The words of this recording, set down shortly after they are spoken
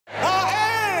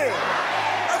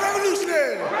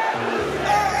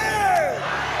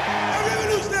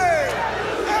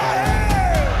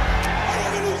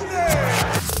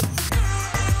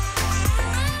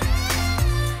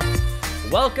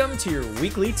welcome to your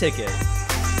weekly ticket.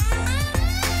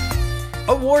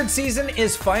 Award season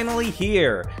is finally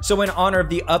here, so in honor of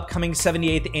the upcoming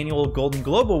 78th Annual Golden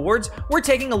Globe Awards, we're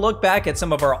taking a look back at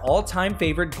some of our all-time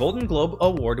favorite Golden Globe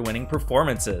award-winning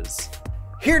performances.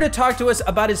 Here to talk to us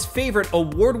about his favorite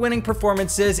award-winning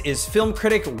performances is film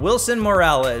critic Wilson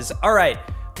Morales. All right,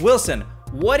 Wilson,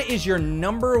 what is your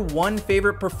 #1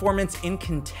 favorite performance in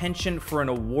contention for an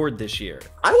award this year?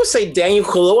 I would say Daniel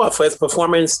Kaluuya for his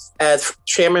performance as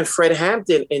Chairman Fred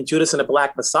Hampton in Judas and the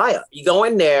Black Messiah. You go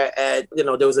in there and,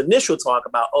 there was initial talk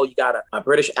about, you got a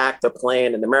British actor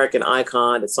playing an American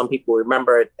icon that some people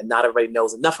remember and not everybody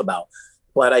knows enough about.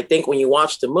 But I think when you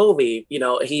watch the movie,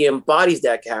 he embodies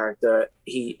that character.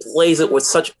 He plays it with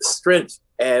such strength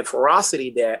and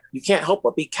ferocity that you can't help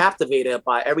but be captivated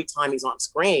by every time he's on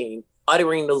screen,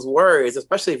 uttering those words,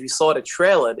 especially if you saw the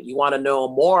trailer, that you want to know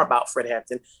more about Fred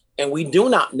Hampton. And we do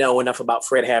not know enough about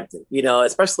Fred Hampton,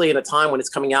 especially in a time when it's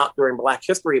coming out during Black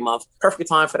History Month. Perfect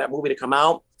time for that movie to come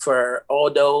out for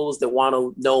all those that want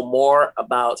to know more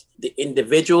about the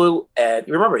individual. And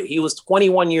remember, he was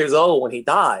 21 years old when he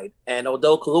died. And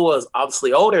although Kaluuya is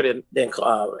obviously older than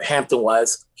Hampton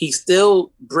was, he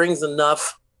still brings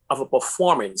enough of a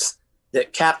performance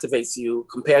that captivates you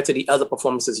compared to the other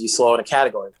performances you saw in the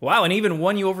category. Wow, and even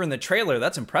won you over in the trailer.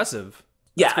 That's impressive.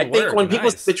 Yeah, I think when people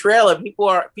see the trailer,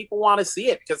 people want to see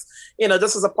it because,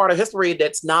 this is a part of history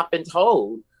that's not been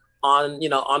told on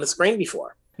the screen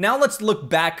before. Now let's look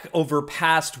back over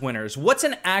past winners. What's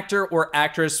an actor or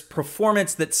actress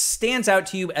performance that stands out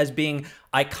to you as being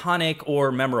iconic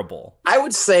or memorable? I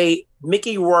would say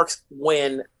Mickey Rourke's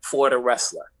win for The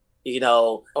Wrestler.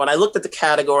 When I looked at the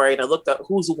category and I looked at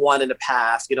who's won in the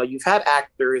past, you've had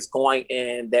actors going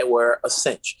in that were a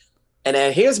cinch. And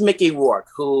then here's Mickey Rourke,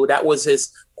 who that was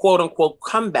his quote unquote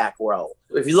comeback role.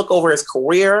 If you look over his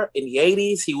career in the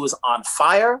 80s, he was on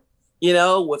fire,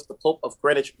 with The Pope of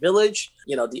Greenwich Village,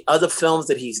 the other films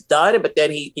that he's done, but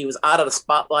then he was out of the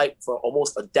spotlight for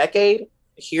almost a decade.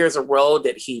 Here's a role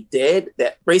that he did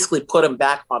that basically put him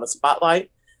back on the spotlight.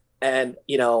 And,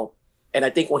 and I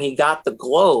think when he got the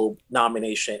Globe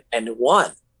nomination and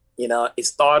won, it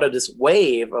started this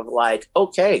wave of like,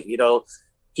 okay,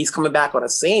 he's coming back on the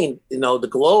scene. The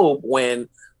Globe win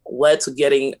led to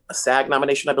getting a SAG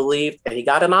nomination, I believe, and he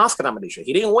got an Oscar nomination.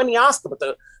 He didn't win the Oscar,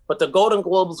 but the Golden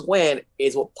Globes win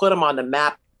is what put him on the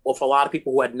map with a lot of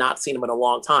people who had not seen him in a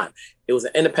long time. It was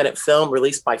an independent film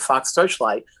released by Fox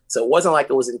Searchlight, so it wasn't like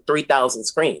it was in 3,000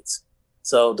 screens.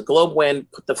 So the Globe win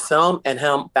put the film and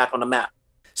him back on the map.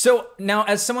 So now,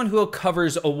 as someone who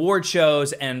covers award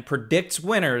shows and predicts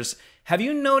winners, have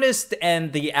you noticed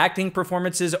and the acting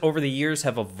performances over the years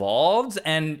have evolved?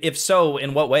 And if so,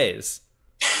 in what ways?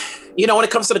 When it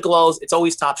comes to the Globes, it's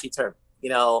always topsy-turvy.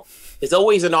 There's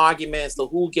always an argument as to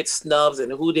who gets snubs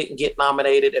and who didn't get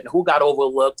nominated and who got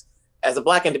overlooked. As a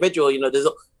Black individual,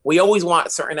 we always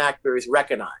want certain actors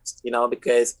recognized,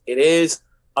 because it is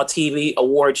a TV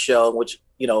award show, which,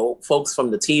 folks from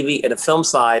the TV and the film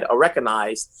side are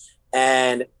recognized.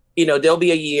 And, there'll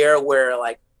be a year where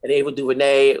like an Ava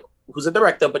DuVernay, who's a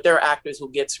director, but there are actors who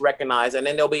gets recognized. And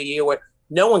then there'll be a year where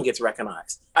no one gets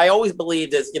recognized. I always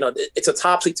believe this, it's a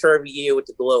topsy-turvy year with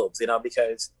the Globes,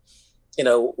 because,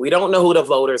 we don't know who the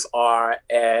voters are.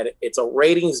 And it's a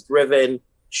ratings-driven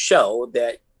show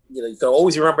that, you can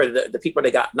always remember the people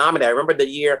that got nominated. I remember the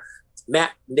year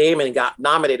Matt Damon got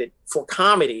nominated for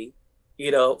comedy,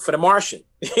 for The Martian,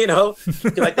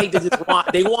 because I think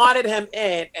they wanted him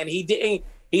in, and he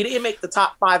didn't make the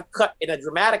top 5 cut in a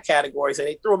dramatic category, so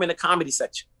they threw him in the comedy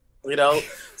section,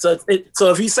 So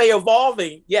if you say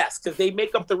evolving, yes, because they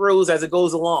make up the rules as it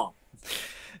goes along.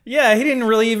 Yeah, he didn't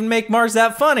really even make Mars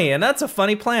that funny, and that's a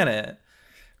funny planet.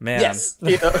 Man. Yes, so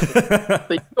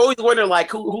you always wonder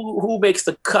like who makes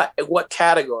the cut in what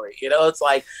category, it's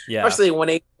like, especially when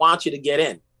they want you to get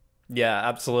in. Yeah,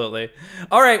 absolutely.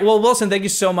 All right, well, Wilson, thank you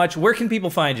so much. Where can people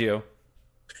find you?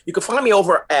 You can find me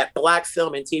over at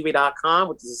blackfilmandtv.com,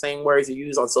 which is the same words you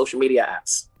use on social media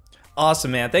apps.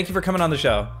 Awesome, man. Thank you for coming on the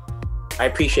show. I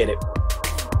appreciate it.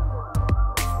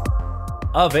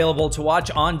 Available to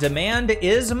watch on demand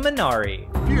is Minari.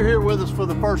 If you're here with us for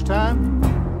the first time,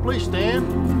 please stand.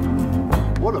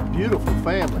 What a beautiful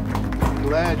family.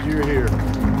 Glad you're here.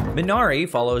 Minari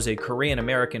follows a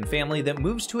Korean-American family that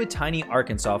moves to a tiny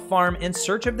Arkansas farm in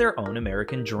search of their own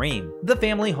American dream. The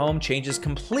family home changes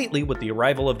completely with the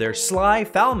arrival of their sly,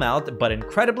 foul-mouthed, but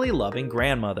incredibly loving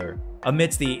grandmother.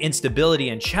 Amidst the instability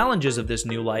and challenges of this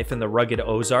new life in the rugged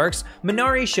Ozarks,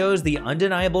 Minari shows the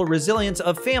undeniable resilience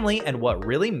of family and what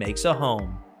really makes a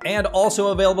home. And also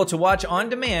available to watch on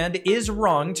demand is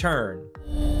Wrong Turn.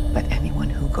 But anyone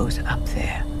who goes up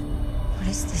there, what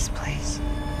is this place?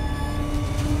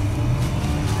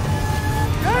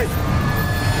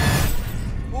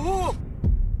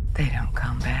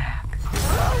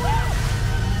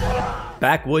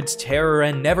 Backwoods terror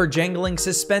and never-jangling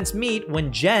suspense meet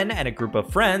when Jen and a group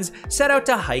of friends set out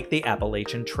to hike the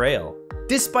Appalachian Trail.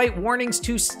 Despite warnings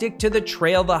to stick to the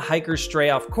trail, the hikers stray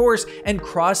off course and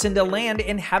cross into land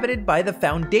inhabited by the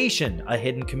Foundation, a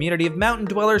hidden community of mountain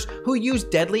dwellers who use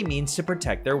deadly means to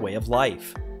protect their way of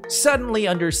life. Suddenly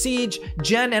under siege,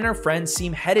 Jen and her friends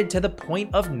seem headed to the point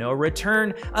of no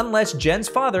return unless Jen's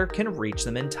father can reach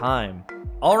them in time.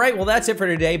 Alright, well that's it for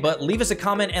today, but leave us a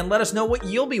comment and let us know what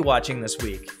you'll be watching this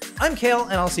week. I'm Khail,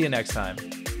 and I'll see you next time.